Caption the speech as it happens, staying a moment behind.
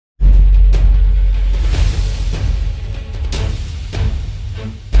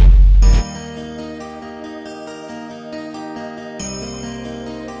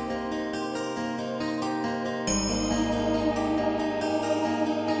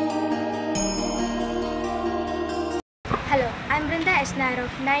Hello, I am Brinda Esnar of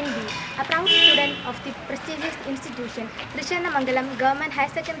 9B, a proud student of the prestigious institution Mangalam Government High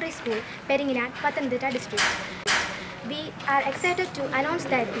Secondary School, Peringinan, Pathanamthitta district. We are excited to announce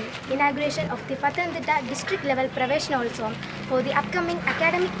that the inauguration of the Pathanamthitta district level Praveshanotsavam for the upcoming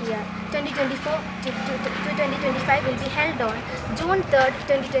academic year 2024 to 2025 will be held on June 3rd,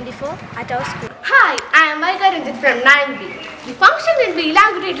 2024 at our school. Hi, I am Vaikaranjit from 9B. The function will be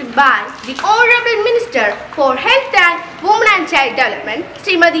inaugurated by the Honorable Minister for Health and Women and Child Development,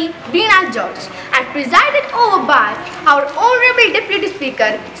 Srimati Veena George, and presided over by our Honorable Deputy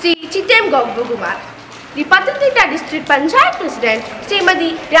Speaker, Sri Chittem Gogumar. The Pathanamthitta District Panchayat President,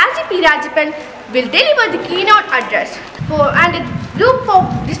 Srimati Raji P. Rajapan, will deliver the keynote address, and a group of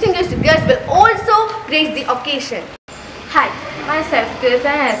distinguished guests will also grace the occasion. Hi, myself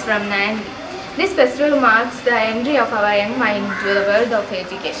Kirtana is from 9B. This festival marks the entry of our young mind into the world of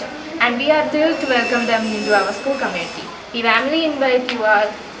education, and we are thrilled to welcome them into our school community. We warmly invite you all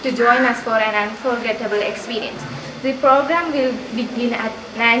to join us for an unforgettable experience. The program will begin at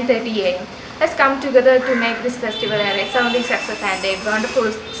 9:30 a.m. Let's come together to make this festival a resounding success and a wonderful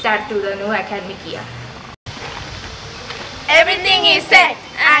start to the new academic year. Everything is set,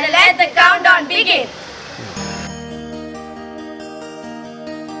 and let the countdown begin.